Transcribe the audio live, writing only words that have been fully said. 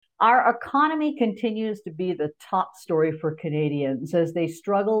Our economy continues to be the top story for Canadians as they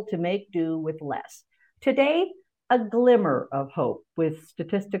struggle to make do with less. Today, a glimmer of hope with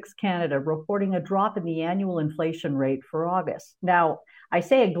Statistics Canada reporting a drop in the annual inflation rate for August. Now, I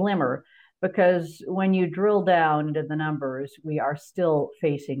say a glimmer because when you drill down into the numbers, we are still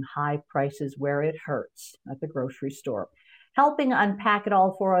facing high prices where it hurts at the grocery store. Helping unpack it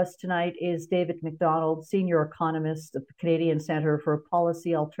all for us tonight is David Macdonald, Senior Economist at the Canadian Centre for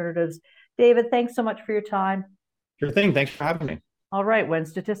Policy Alternatives. David, thanks so much for your time. Sure thing. Thanks for having me. All right, when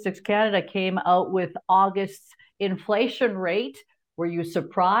Statistics Canada came out with August's inflation rate, were you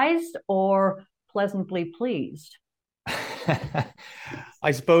surprised or pleasantly pleased?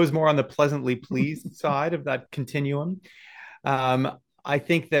 I suppose more on the pleasantly pleased side of that continuum. I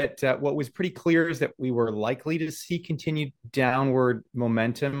think that what was pretty clear is that we were likely to see continued downward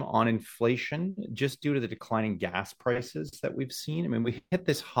momentum on inflation just due to the declining gas prices that we've seen. I mean, we hit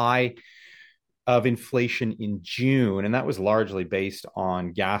this high of inflation in June, and that was largely based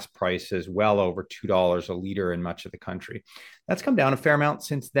on gas prices well over $2 a liter in much of the country. That's come down a fair amount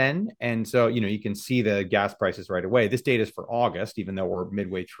since then. And so, you can see the gas prices right away. This data is for August, even though we're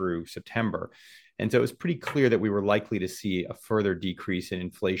midway through September. And so it was pretty clear that we were likely to see a further decrease in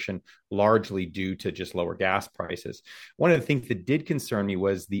inflation, largely due to just lower gas prices. One of the things that did concern me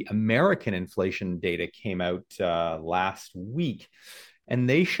was the American inflation data came out last week, and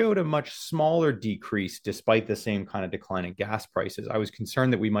they showed a much smaller decrease despite the same kind of decline in gas prices. I was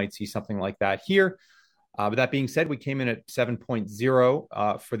concerned that we might see something like that here. But that being said, we came in at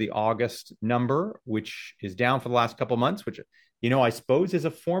 7.0 for the August number, which is down for the last couple of months, which I suppose is a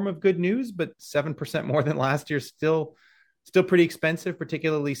form of good news, but 7% more than last year, still pretty expensive,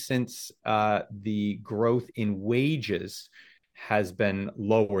 particularly since the growth in wages has been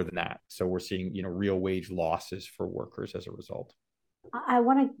lower than that. So we're seeing, real wage losses for workers as a result. I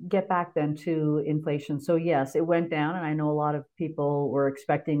want to get back then to inflation. So yes, it went down, and I know a lot of people were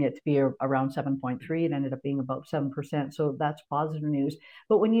expecting it to be around 7.3. It ended up being about 7%. So that's positive news.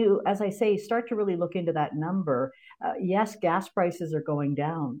 But when you, as I say, start to really look into that number, yes, gas prices are going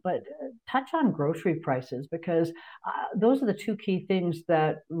down, but touch on grocery prices because those are the two key things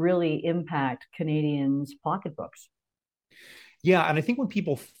that really impact Canadians' pocketbooks. Yeah, and I think when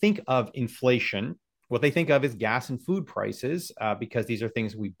people think of inflation, what they think of is gas and food prices, because these are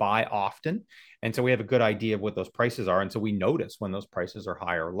things we buy often. And so we have a good idea of what those prices are. And so we notice when those prices are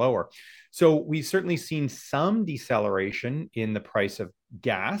higher or lower. So we've certainly seen some deceleration in the price of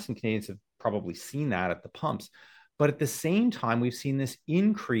gas, and Canadians have probably seen that at the pumps. But at the same time, we've seen this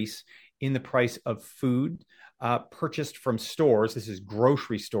increase in the price of food purchased from stores. This is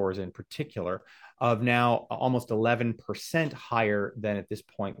grocery stores in particular, of now almost 11% higher than at this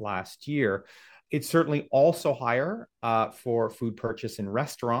point last year. It's certainly also higher for food purchase in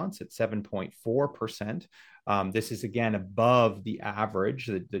restaurants at 7.4%. This is, again, above the average,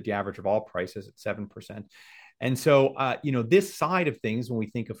 the average of all prices at 7%. And so, this side of things, when we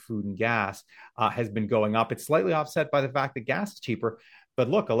think of food and gas, has been going up. It's slightly offset by the fact that gas is cheaper. But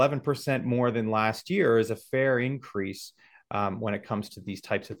look, 11% more than last year is a fair increase when it comes to these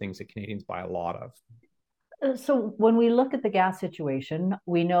types of things that Canadians buy a lot of. So when we look at the gas situation,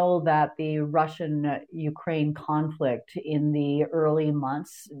 we know that the Russian-Ukraine conflict in the early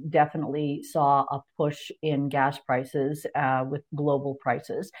months definitely saw a push in gas prices with global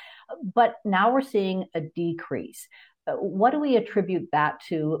prices. But now we're seeing a decrease. What do we attribute that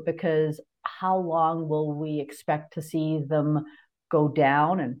to? Because how long will we expect to see them go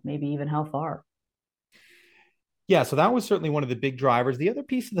down, and maybe even how far? Yeah, so that was certainly one of the big drivers. The other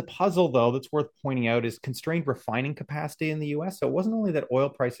piece of the puzzle, though, that's worth pointing out is constrained refining capacity in the US. So it wasn't only that oil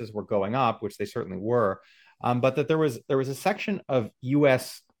prices were going up, which they certainly were, but that there was a section of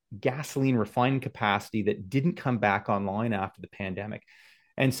US gasoline refining capacity that didn't come back online after the pandemic.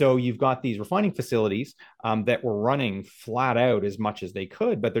 And so you've got these refining facilities that were running flat out as much as they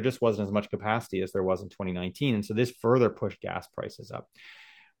could, but there just wasn't as much capacity as there was in 2019. And so this further pushed gas prices up.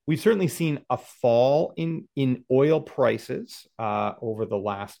 We've certainly seen a fall in oil prices over the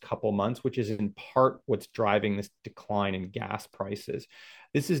last couple months, which is in part what's driving this decline in gas prices.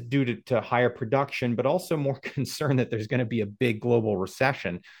 This is due to higher production, but also more concern that there's going to be a big global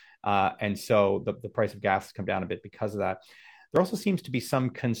recession. And so the price of gas has come down a bit because of that. There also seems to be some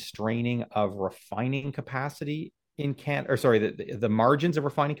constraining of refining capacity in Canada, or sorry, the margins of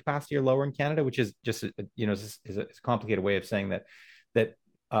refining capacity are lower in Canada, which is just, is a complicated way of saying that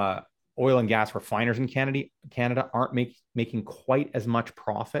oil and gas refiners in Canada aren't making quite as much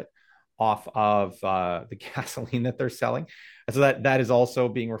profit off of the gasoline that they're selling. And so that is also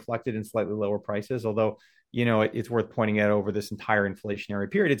being reflected in slightly lower prices, although it's worth pointing out over this entire inflationary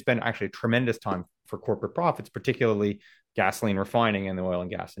period, it's been actually a tremendous time for corporate profits, particularly gasoline refining and the oil and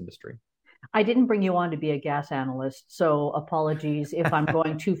gas industry. I didn't bring you on to be a gas analyst, so apologies if I'm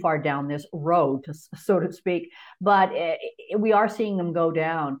going too far down this road, so to speak. But we are seeing them go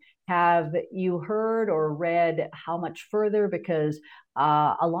down. Have you heard or read how much further? Because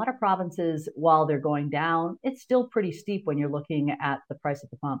a lot of provinces, while they're going down, it's still pretty steep when you're looking at the price at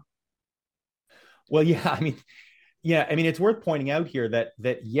the pump. Well, yeah, I mean, it's worth pointing out here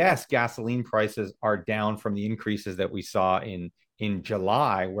that yes, gasoline prices are down from the increases that we saw in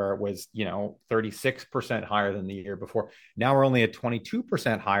July, where it was 36% higher than the year before. Now we're only at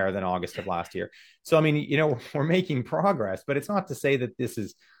 22% higher than August of last year. So I mean, we're making progress, but it's not to say that this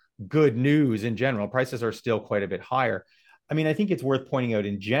is good news in general. Prices are still quite a bit higher. I mean, I think it's worth pointing out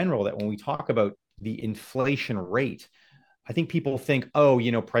in general that when we talk about the inflation rate, I think people think, oh,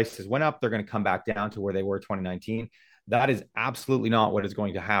 prices went up, they're going to come back down to where they were 2019. That is absolutely not what is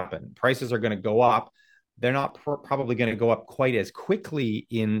going to happen. Prices are going to go up. They're not probably going to go up quite as quickly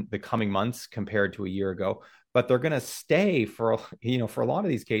in the coming months compared to a year ago, but they're going to stay for a lot of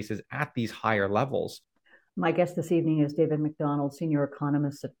these cases at these higher levels. My guest this evening is David Macdonald, Senior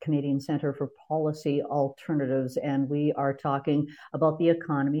Economist at Canadian Centre for Policy Alternatives, and we are talking about the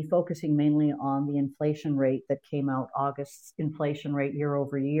economy, focusing mainly on the inflation rate that came out, August's inflation rate year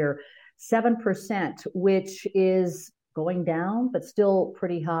over year, 7%, which is going down, but still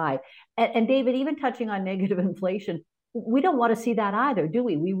pretty high. And David, even touching on negative inflation, we don't want to see that either, do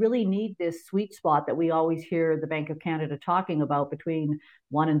we? We really need this sweet spot that we always hear the Bank of Canada talking about between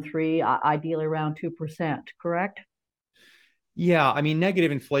 1 and 3, ideally around 2%, correct? Yeah, I mean,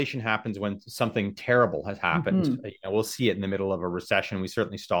 negative inflation happens when something terrible has happened. Mm-hmm. We'll see it in the middle of a recession. We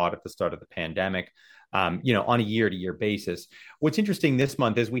certainly saw it at the start of the pandemic, on a year-to-year basis. What's interesting this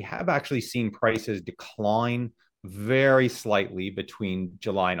month is we have actually seen prices decline very slightly between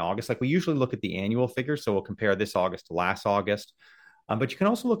July and August. Like we usually look at the annual figures, so we'll compare this August to last August. But you can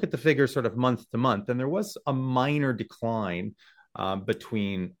also look at the figures sort of month to month, and there was a minor decline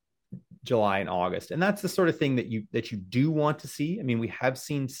between July and August. And that's the sort of thing that you do want to see. I mean, we have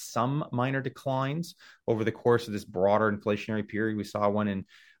seen some minor declines over the course of this broader inflationary period. We saw one in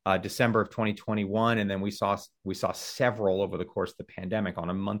December of 2021, and then we saw several over the course of the pandemic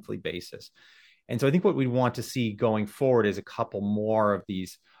on a monthly basis. And so I think what we want to see going forward is a couple more of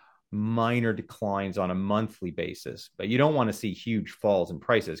these minor declines on a monthly basis. But you don't want to see huge falls in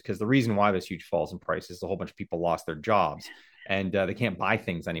prices, because the reason why there's huge falls in prices is a whole bunch of people lost their jobs and they can't buy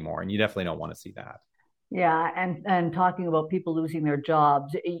things anymore. And you definitely don't want to see that. Yeah, and talking about people losing their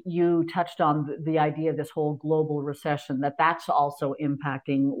jobs, you touched on the idea of this whole global recession, that's also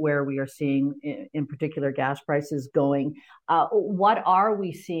impacting where we are seeing, in particular, gas prices going. What are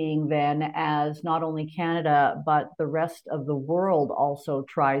we seeing then as not only Canada, but the rest of the world also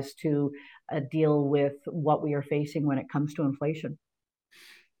tries to deal with what we are facing when it comes to inflation?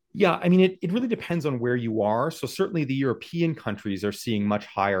 Yeah, I mean, it really depends on where you are. So certainly the European countries are seeing much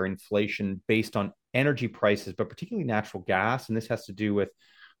higher inflation based on energy prices, but particularly natural gas. And this has to do with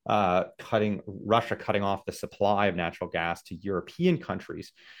Russia cutting off the supply of natural gas to European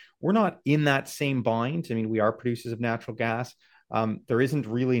countries. We're not in that same bind. I mean, we are producers of natural gas. There isn't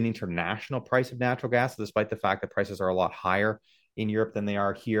really an international price of natural gas, despite the fact that prices are a lot higher in Europe than they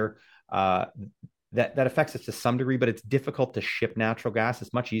are here. That affects us to some degree, but it's difficult to ship natural gas.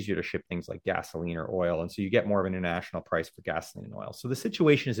 It's much easier to ship things like gasoline or oil. And so you get more of an international price for gasoline and oil. So the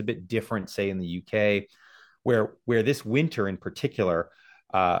situation is a bit different, say, in the UK, where this winter in particular,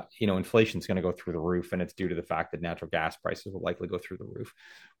 inflation is going to go through the roof, and it's due to the fact that natural gas prices will likely go through the roof.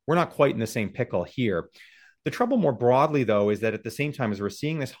 We're not quite in the same pickle here. The trouble more broadly, though, is that at the same time as we're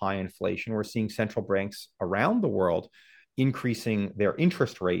seeing this high inflation, we're seeing central banks around the world increasing their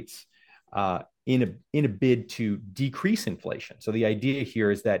interest rates in a bid to decrease inflation. So the idea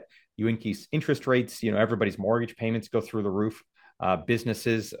here is that you increase interest rates, everybody's mortgage payments go through the roof,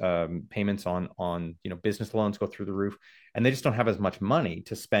 businesses payments on business loans go through the roof, and they just don't have as much money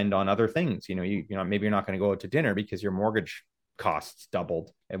to spend on other things. Maybe you're not going to go out to dinner because your mortgage costs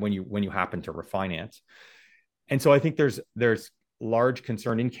doubled, and when you happen to refinance. And so I think there's large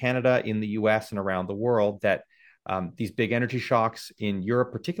concern in Canada, in the US, and around the world that these big energy shocks in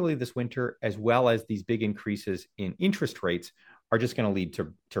Europe, particularly this winter, as well as these big increases in interest rates, are just going to lead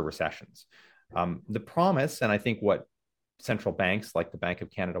to recessions. The promise, and I think what central banks like the Bank of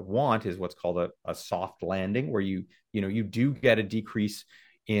Canada want, is what's called a soft landing, where you do get a decrease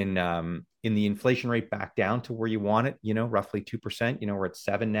in the inflation rate back down to where you want it, roughly 2%. We're at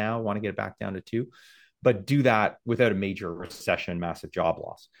 7 now, want to get it back down to 2, but do that without a major recession, massive job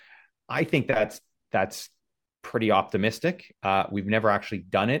loss. I think that's pretty optimistic. We've never actually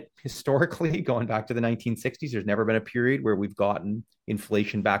done it historically, going back to the 1960s. There's never been a period where we've gotten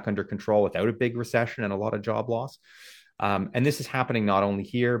inflation back under control without a big recession and a lot of job loss. And this is happening not only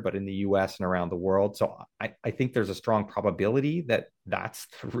here, but in the US and around the world. So I think there's a strong probability that that's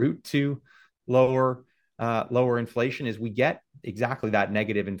the route to lower lower inflation is we get exactly that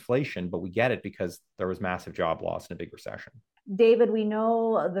negative inflation, but we get it because there was massive job loss and a big recession. David, we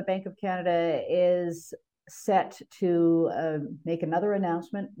know the Bank of Canada is set to make another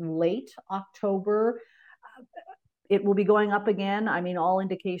announcement late October. It will be going up again. I mean, all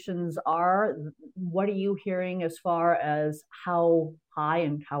indications are. What are you hearing as far as how high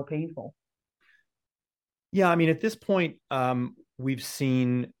and how painful? Yeah, I mean, at this point, we've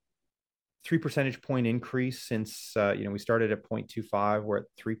seen 3 percentage point increase since we started at 0.25. We're at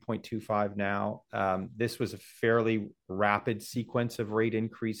 3.25 now. This was a fairly rapid sequence of rate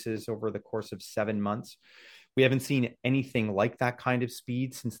increases over the course of 7 months. We haven't seen anything like that kind of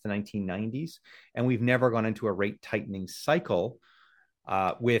speed since the 1990s, and we've never gone into a rate tightening cycle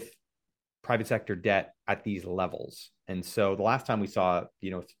with private sector debt at these levels. And so the last time we saw,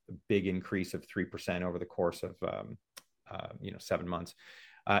 a big increase of 3% over the course of 7 months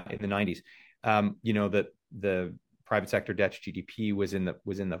in the 90s, that the private sector debt to GDP was in the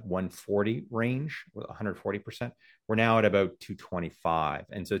 140 range, 140%. We're now at about 225,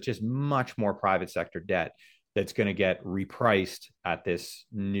 and so it's just much more private sector debt that's going to get repriced at this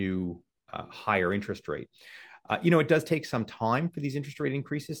new higher interest rate. It does take some time for these interest rate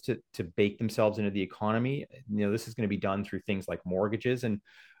increases to bake themselves into the economy. This is going to be done through things like mortgages, and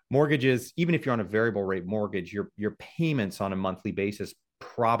mortgages, even if you're on a variable rate mortgage, your payments on a monthly basis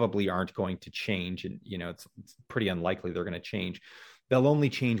probably aren't going to change. And, it's pretty unlikely they're going to change. They'll only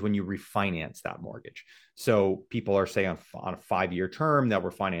change when you refinance that mortgage. So people are saying on a 5-year term, they'll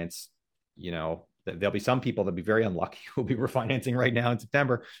refinance, there'll be some people that'll be very unlucky who'll be refinancing right now in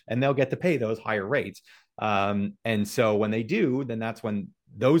September, and they'll get to pay those higher rates. And so when they do, then that's when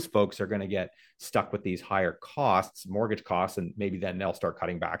those folks are going to get stuck with these higher costs, mortgage costs, and maybe then they'll start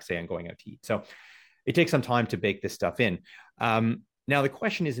cutting back, say, on going out to eat. So it takes some time to bake this stuff in. Now, the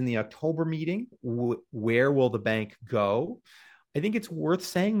question is, in the October meeting, where will the bank go? I think it's worth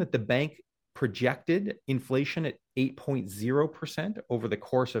saying that the bank projected inflation at 8.0% over the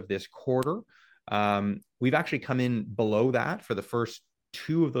course of this quarter. We've actually come in below that for the first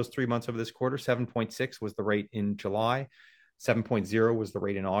 2 of those 3 months of this quarter. 7.6 was the rate in July. 7.0 was the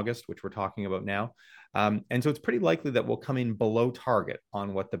rate in August, which we're talking about now. And so it's pretty likely that we'll come in below target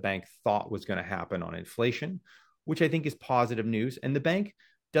on what the bank thought was going to happen on inflation, which I think is positive news. And the bank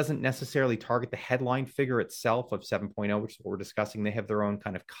doesn't necessarily target the headline figure itself of 7.0, which is what we're discussing. They have their own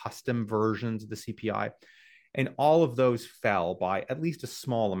kind of custom versions of the CPI. And all of those fell by at least a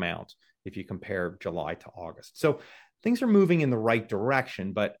small amount if you compare July to August. So things are moving in the right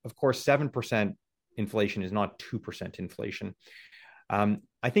direction. But of course, 7% inflation is not 2% inflation.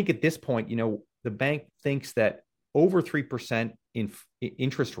 I think at this point, the bank thinks that over 3%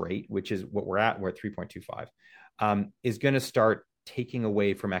 interest rate, which is what we're at 3.25, is going to start taking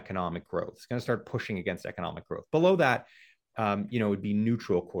away from economic growth. It's going to start pushing against economic growth. Below that, it would be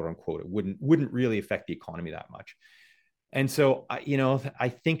neutral, quote unquote. It wouldn't really affect the economy that much. And so, I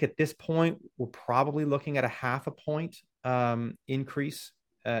think at this point, we're probably looking at a 0.5 point increase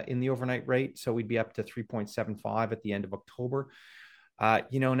in the overnight rate. So we'd be up to 3.75 at the end of October.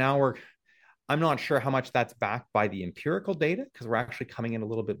 Now I'm not sure how much that's backed by the empirical data, because we're actually coming in a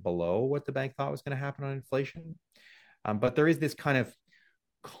little bit below what the bank thought was going to happen on inflation. But there is this kind of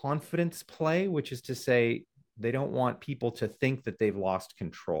confidence play, which is to say they don't want people to think that they've lost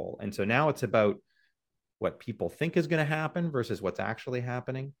control. And so now it's about what people think is going to happen versus what's actually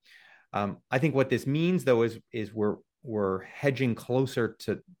happening. I think what this means, though, is we're hedging closer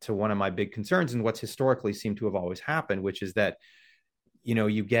to one of my big concerns and what's historically seemed to have always happened, which is that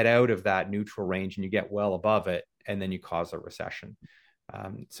you get out of that neutral range and you get well above it, and then you cause a recession.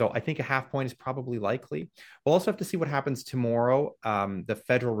 So I think a 0.5 point is probably likely. We'll also have to see what happens tomorrow. The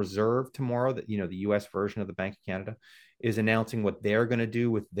Federal Reserve tomorrow, the U.S. version of the Bank of Canada, is announcing what they're going to do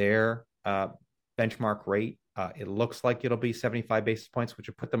with their benchmark rate. It looks like it'll be 75 basis points, which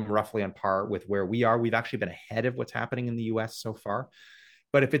would put them roughly on par with where we are. We've actually been ahead of what's happening in the U.S. so far.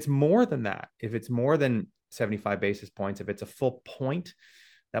 But if it's more than that, if it's more than 75 basis points, if it's a full point,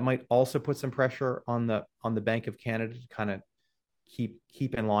 that might also put some pressure on the Bank of Canada to kind of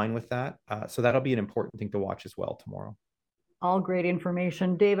keep in line with that. So that'll be an important thing to watch as well tomorrow. All great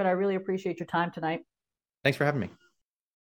information. David, I really appreciate your time tonight. Thanks for having me.